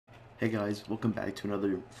Hey guys, welcome back to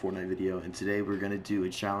another Fortnite video, and today we're gonna do a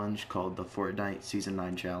challenge called the Fortnite Season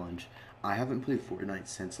 9 Challenge. I haven't played Fortnite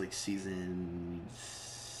since like Season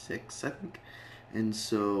 6, I think, and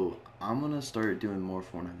so I'm gonna start doing more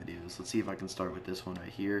Fortnite videos. Let's see if I can start with this one right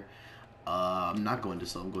here. I'm not going to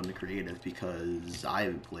solo, I'm going to creative because I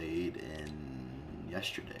haven't played in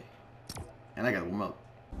yesterday, and I gotta warm up.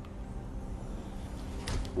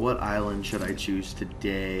 What island should I choose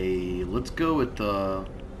today? Let's go with the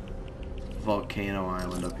Volcano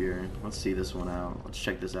Island up here. Let's see this one out. Let's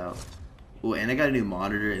check this out. Oh, and I got a new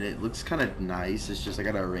monitor and it looks kind of nice. It's just I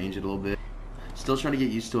gotta arrange it a little bit. Still trying to get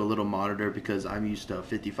used to a little monitor because I'm used to a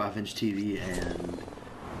 55-inch TV and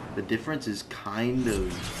the difference is kind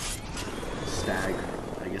of staggering.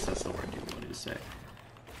 I guess that's the word you wanted to say.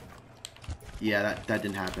 Yeah, that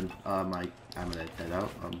didn't happen. I'm gonna edit that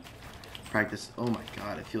out. Practice. Oh my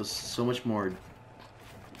god, it feels so much more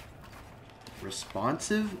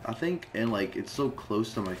responsive, I think, and like it's so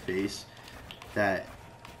close to my face that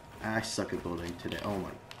I suck at building today. Oh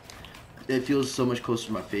my, it feels so much closer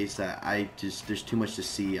to my face that there's too much to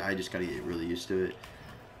see. I just gotta get really used to it.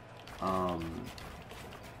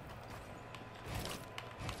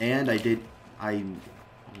 And oh my god,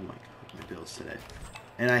 my builds today,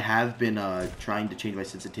 and I have been trying to change my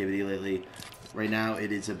sensitivity lately. Right now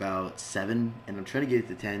it is about 7 and I'm trying to get it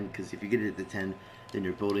to 10 because if you get it to 10 then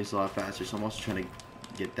your building's a lot faster, so I'm also trying to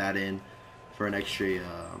get that in for an extra,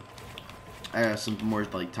 I got some more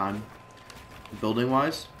like time building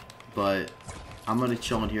wise, but I'm gonna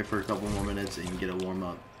chill in here for a couple more minutes and get a warm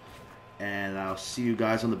up, and I'll see you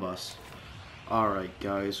guys on the bus. Alright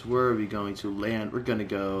guys, where are we going to land? We're gonna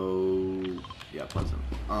go, yeah, Pleasant.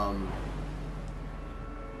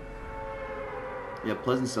 Yeah,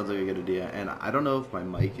 Pleasant sounds like a good idea, and I don't know if my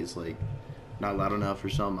mic is like not loud enough or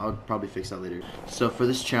something. I'll probably fix that later. So for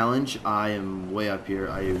this challenge, I am way up here.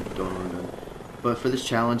 I don't remember. But for this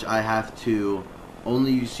challenge, I have to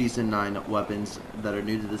only use Season 9 weapons that are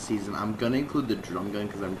new to the season. I'm going to include the drum gun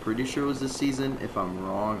because I'm pretty sure it was this season. If I'm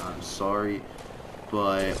wrong, I'm sorry.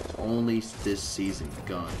 But only this season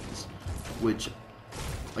guns. Which,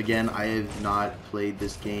 again, I have not played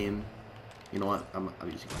this game. You know what? I'm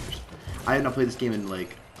using gunners. I have not played this game in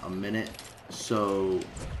like a minute. So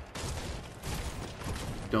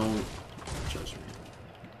don't judge me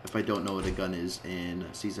if I don't know what a gun is in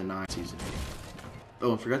Season 9, Season 8.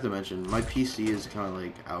 Oh, I forgot to mention, my PC is kind of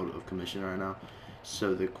like out of commission right now,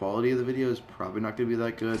 so the quality of the video is probably not going to be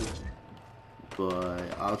that good, but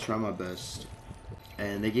I'll try my best.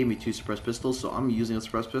 And they gave me 2 suppressed pistols, so I'm using a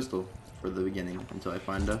suppressed pistol for the beginning until I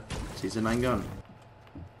find a Season 9 gun.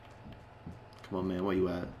 Come on, man, where you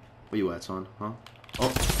at? Where you at, son? Huh? Oh,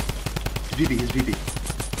 his VP, his VP.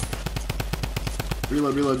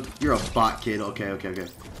 Reload, reload. You're a bot, kid. Okay.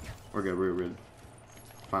 We're good, we're good.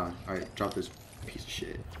 Fine. Alright, drop this piece of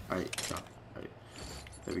shit. Alright, drop. Alright.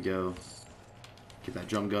 There we go. Get that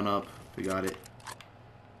drum gun up. We got it.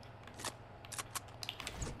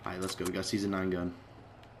 Alright, let's go. We got Season 9 gun.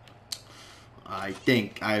 I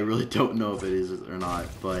really don't know if it is or not,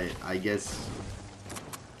 but I guess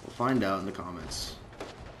we'll find out in the comments.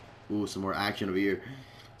 Ooh, some more action over here.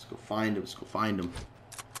 Let's go find him. Let's go find him.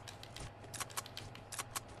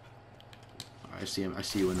 I see him. I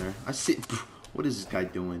see you in there. I see. What is this guy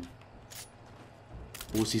doing?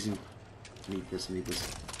 Oh, Season. I need this. I need this.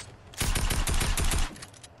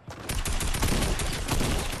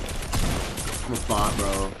 I'm a bot,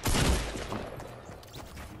 bro.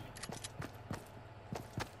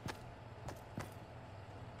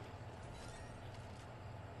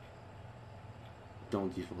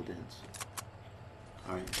 Don't default dance.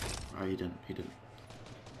 Alright. Alright, he didn't. He didn't.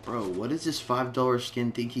 Bro, what does this $5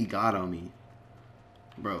 skin think he got on me?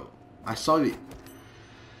 Bro, I saw you.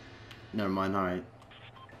 Never mind, alright.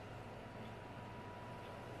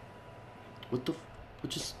 What the what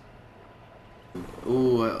just.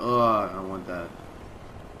 Ooh, I want that.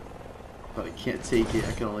 But I can't take it.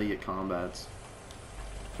 I can only get combats.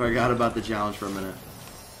 Forgot about the challenge for a minute.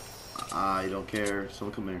 I don't care.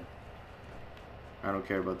 Someone come here. I don't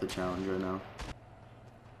care about the challenge right now.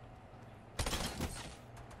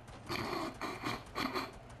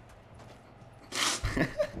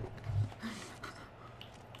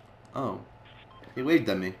 Oh, he waved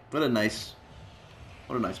at me. What a nice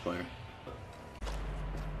player.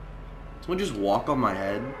 Someone just walk on my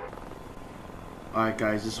head. Alright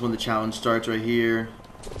guys, this is when the challenge starts right here.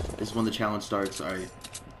 This is when the challenge starts. Alright.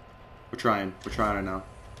 We're trying right now.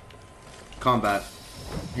 Combat.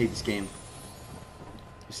 I hate this game.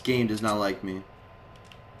 This game does not like me.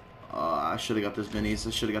 I should have got those minis.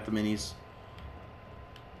 I should have got the minis.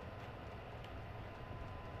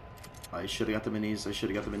 I should have got the minis. I should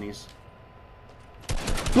have got the minis.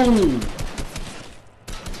 Boom!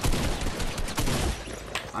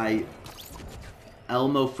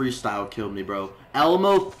 Elmo freestyle killed me, bro.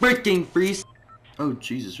 Elmo freaking freestyle. Oh,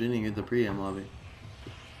 Jesus, we didn't get the pre-am lobby.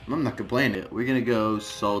 I'm not complaining. We're gonna go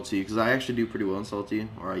salty, because I actually do pretty well in salty.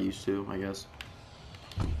 Or I used to, I guess.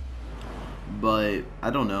 But I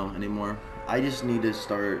don't know anymore. I just need to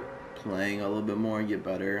start playing a little bit more and get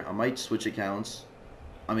better. I might switch accounts.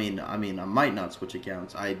 I mean, I might not switch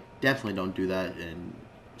accounts. I definitely don't do that in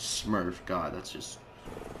Smurf. God, that's just...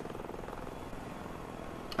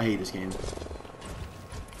 I hate this game.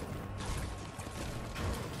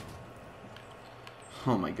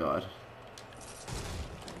 Oh my god.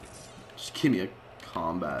 Just give me a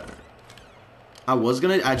combat. I was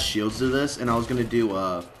gonna add shields to this, and I was gonna do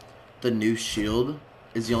the new shield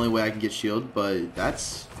is the only way I can get shield, but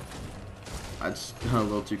that's a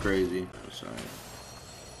little too crazy. Sorry.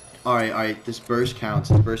 Alright, this burst counts.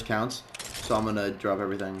 This burst counts. So I'm gonna drop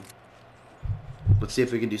everything. Let's see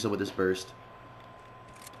if we can do something with this burst.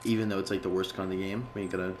 Even though it's like the worst gun in the game, we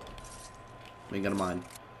ain't gonna mind.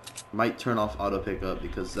 Might turn off auto pickup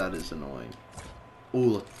because that is annoying.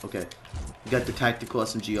 Ooh, okay. We got the tactical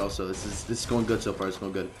SMG also. This is going good so far. It's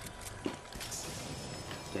going good.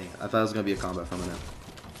 Dang, I thought it was gonna be a combat for a minute.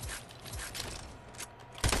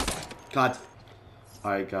 God.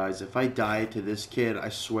 Alright, guys. If I die to this kid, I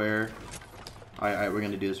swear. Alright, we're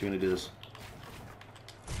gonna do this. We're gonna do this.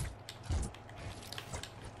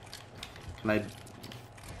 Can I...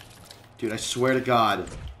 Dude, I swear to God.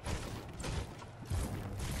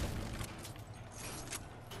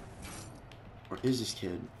 Where is this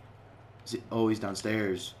kid? Is it? Oh, he's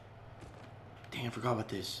downstairs. Dang, I forgot about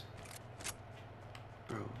this.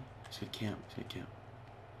 Bro, he's gonna camp. He's gonna camp.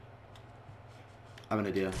 I have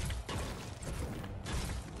an idea.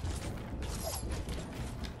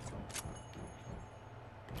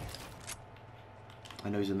 I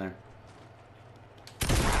know he's in there.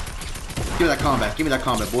 Give me that combat. Give me that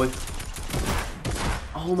combat, boy.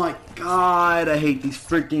 Oh my god, I hate these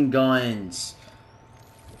freaking guns.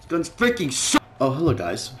 Guns freaking suck. Oh, hello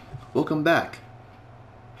guys. Welcome back.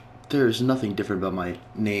 There is nothing different about my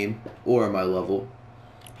name or my level.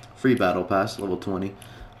 Free battle pass, level 20.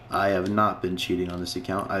 I have not been cheating on this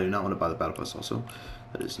account. I do not want to buy the battle pass also.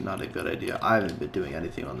 That is not a good idea. I haven't been doing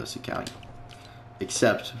anything on this account.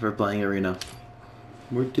 Except for playing arena.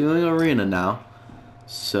 We're doing arena now.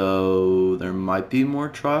 So there might be more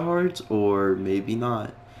tryhards or maybe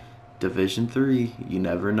not. Division 3, you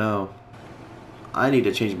never know. I need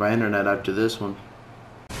to change my internet after this one.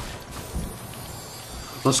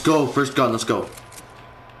 Let's go, first gun, let's go.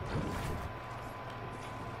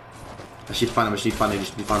 I should find him, I should find him, I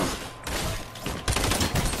should find him.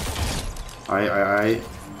 Alright.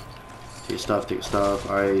 Take your stuff,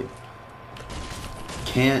 alright.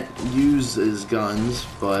 Can't use his guns,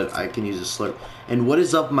 but I can use a slurp. And what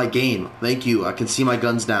is up in my game? Thank you, I can see my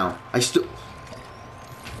guns now.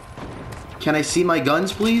 Can I see my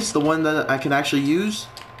guns, please? The one that I can actually use?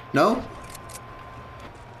 No?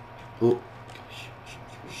 Oh.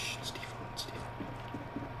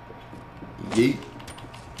 Yeet.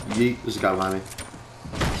 Yeet. There's a guy behind me.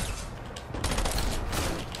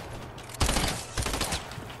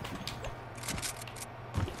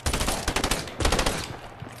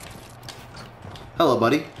 Hello,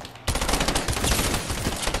 buddy.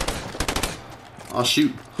 I'll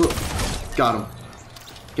shoot. Got him.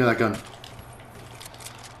 Give me that gun.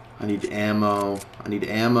 I need ammo. I need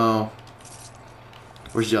ammo.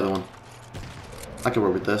 Where's the other one? I can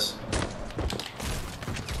work with this.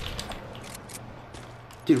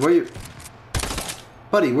 Dude, where you...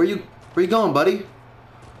 Buddy, where you going, buddy?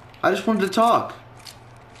 I just wanted to talk.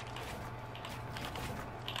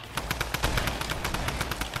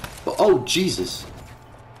 Oh, Jesus.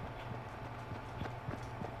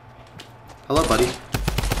 Hello, buddy.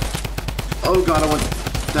 Oh, God, I want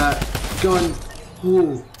that gun.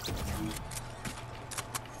 Ooh.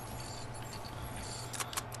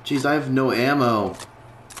 Jeez, I have no ammo.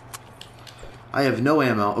 I have no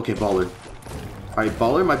ammo. Okay, baller. Alright,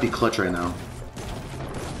 baller might be clutch right now.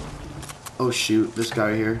 Oh, shoot. This guy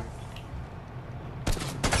right here.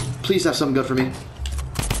 Please have something good for me.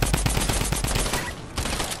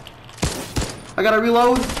 I gotta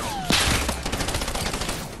reload.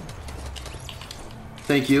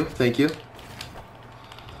 Thank you. Thank you.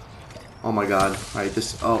 Oh my god. Alright,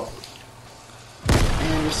 this... Oh.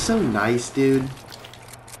 Man, you're so nice, dude.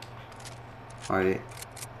 Alright.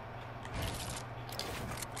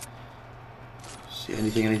 See,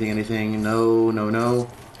 anything. No.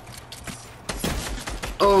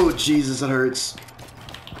 Oh, Jesus, that hurts.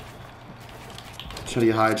 Try to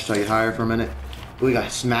get higher. Just try to get higher for a minute. Oh, he got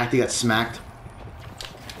smacked. He got smacked.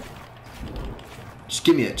 Just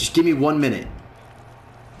give me it. Just give me 1 minute.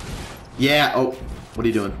 Yeah. Oh, what are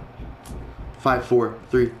you doing? 5, 4,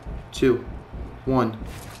 3, 2, 1.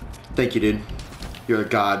 Thank you, dude. You're a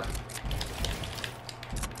god.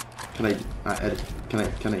 Can I edit? Can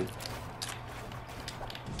I?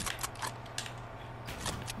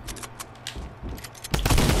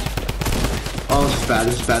 Oh, this is bad.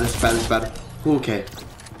 This is bad. This is bad. This is bad. Okay.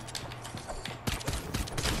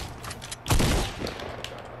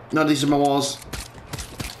 None of these are my walls.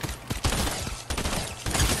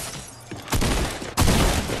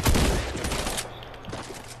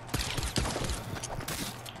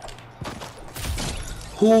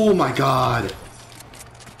 Oh my god.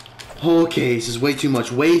 Okay, this is way too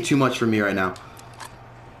much. Way too much for me right now.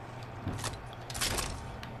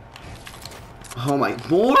 Oh my,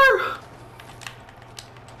 more?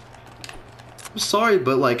 I'm sorry,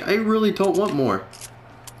 but like, I really don't want more.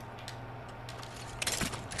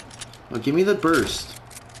 Oh, give me the burst.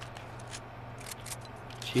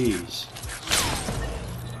 Jeez.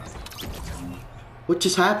 What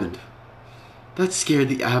just happened? That scared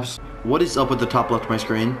the abs. What is up at the top left of my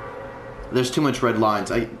screen? There's too much red lines.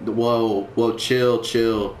 Whoa,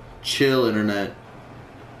 chill, internet.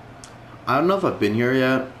 I don't know if I've been here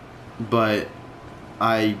yet, but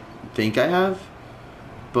I think I have.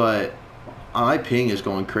 But my ping is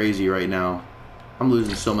going crazy right now. I'm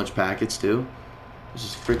losing so much packets too.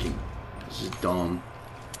 This is dumb.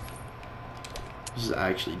 This is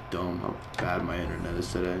actually dumb how bad my internet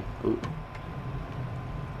is today. Oh.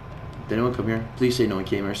 Did anyone come here? Please say no one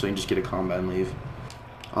came here so I can just get a combat and leave.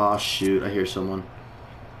 Oh shoot, I hear someone.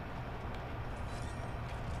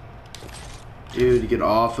 Dude, get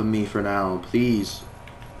off of me for now, please.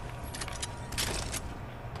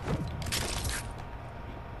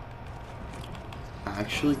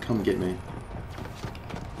 Actually, come get me.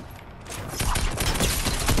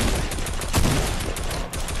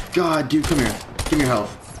 God, dude, come here. Give me your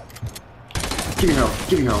health. Give me your health.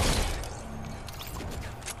 Give me your health.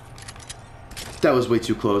 That was way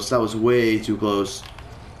too close. That was way too close.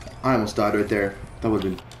 I almost died right there. That would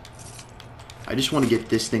have been... I just want to get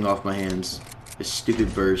this thing off my hands. This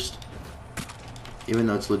stupid burst. Even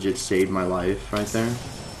though it's legit saved my life right there.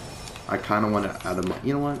 I kind of want to add a...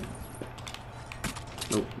 You know what?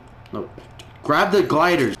 Nope. Nope. Grab the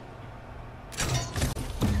gliders.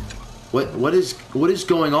 What is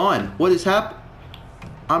going on? What is happening?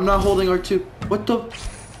 I'm not holding R2. What the...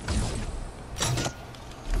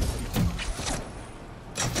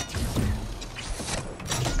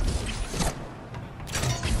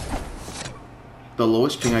 The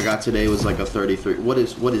lowest ping I got today was like a 33. What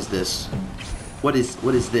is this? What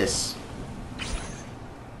is this?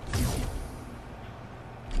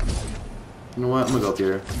 You know what? I'm gonna go up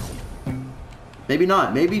here. Maybe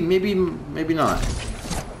not. Maybe not.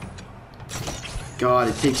 God,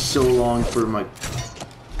 it takes so long for my...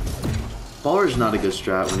 Baller is not a good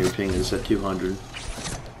strat when your ping is at 200.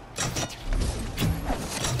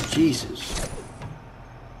 Jesus.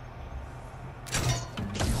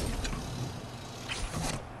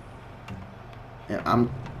 Yeah,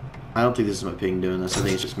 I don't think this is my ping doing this. I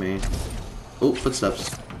think it's just me. Oh,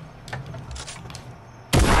 footsteps.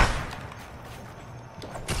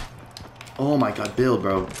 Oh my god, build,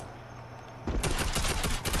 bro.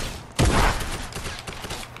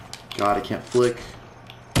 God, I can't flick.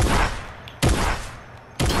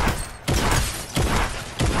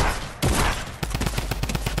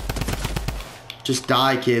 Just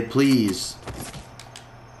die, kid, please.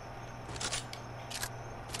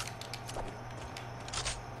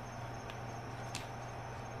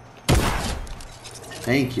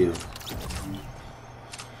 Thank you.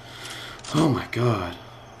 Oh my god.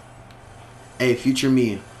 Hey, future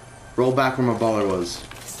me. Roll back where my baller was.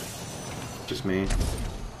 Just me.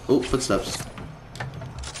 Oh, footsteps.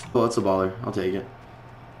 Oh, it's a baller. I'll take it.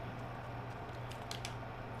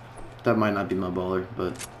 That might not be my baller,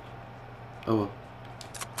 but... Oh well.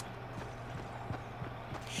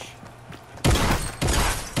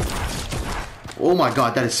 Oh my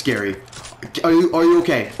god, that is scary. Are you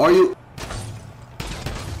okay? Are you...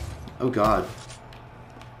 Oh god.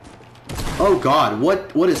 Oh god,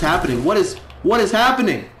 what is happening? What is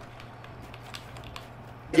happening?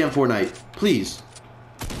 Again, Fortnite, please.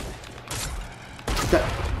 That...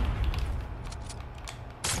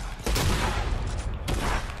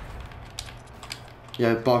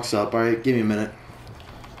 Yeah, box up. Alright, give me a minute.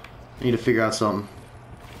 I need to figure out something.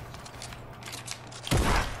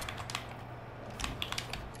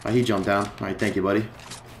 Alright, he jumped down. Alright, thank you, buddy.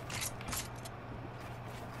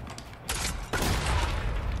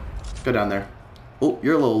 Go down there. Oh,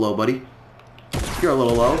 you're a little low, buddy. You're a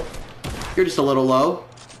little low. You're just a little low.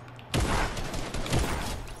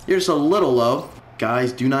 You're just a little low.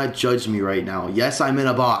 Guys, do not judge me right now. Yes, I'm in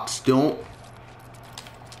a box. Don't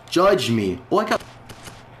judge me. Oh, I got...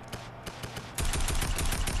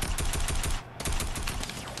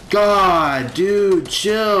 God, dude,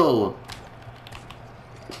 chill.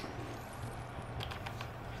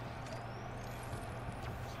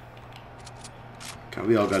 God,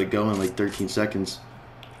 we all gotta go in like 13 seconds.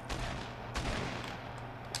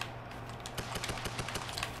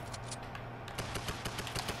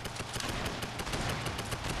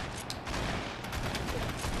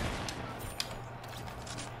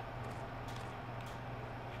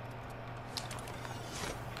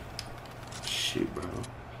 Shoot, bro.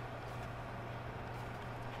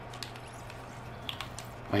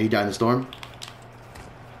 Oh, he died in the storm.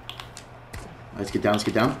 Let's get down, let's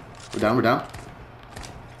get down. We're down, we're down.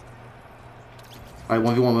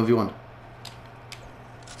 Alright, 1v1,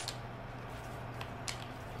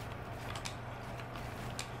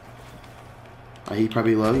 1v1. He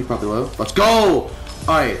probably low, he probably low. Let's go!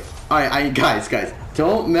 Alright, guys,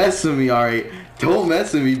 don't mess with me, alright? Don't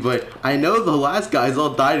mess with me, but I know the last guys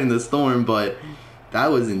all died in the storm, but that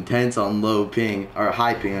was intense on low ping, or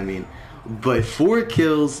high ping, I mean. But 4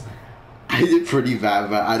 kills, I did pretty bad,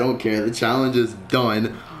 but I don't care. The challenge is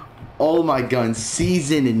done. Oh my guns,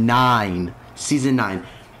 season 9. Season 9.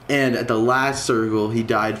 And at the last circle, he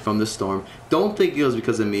died from the storm. Don't think it was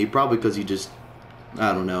because of me, probably because he just,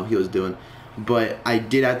 I don't know, he was doing. But I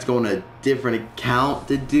did have to go on a different account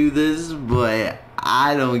to do this, but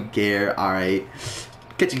I don't care. Alright.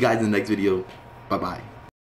 Catch you guys in the next video. Bye-bye.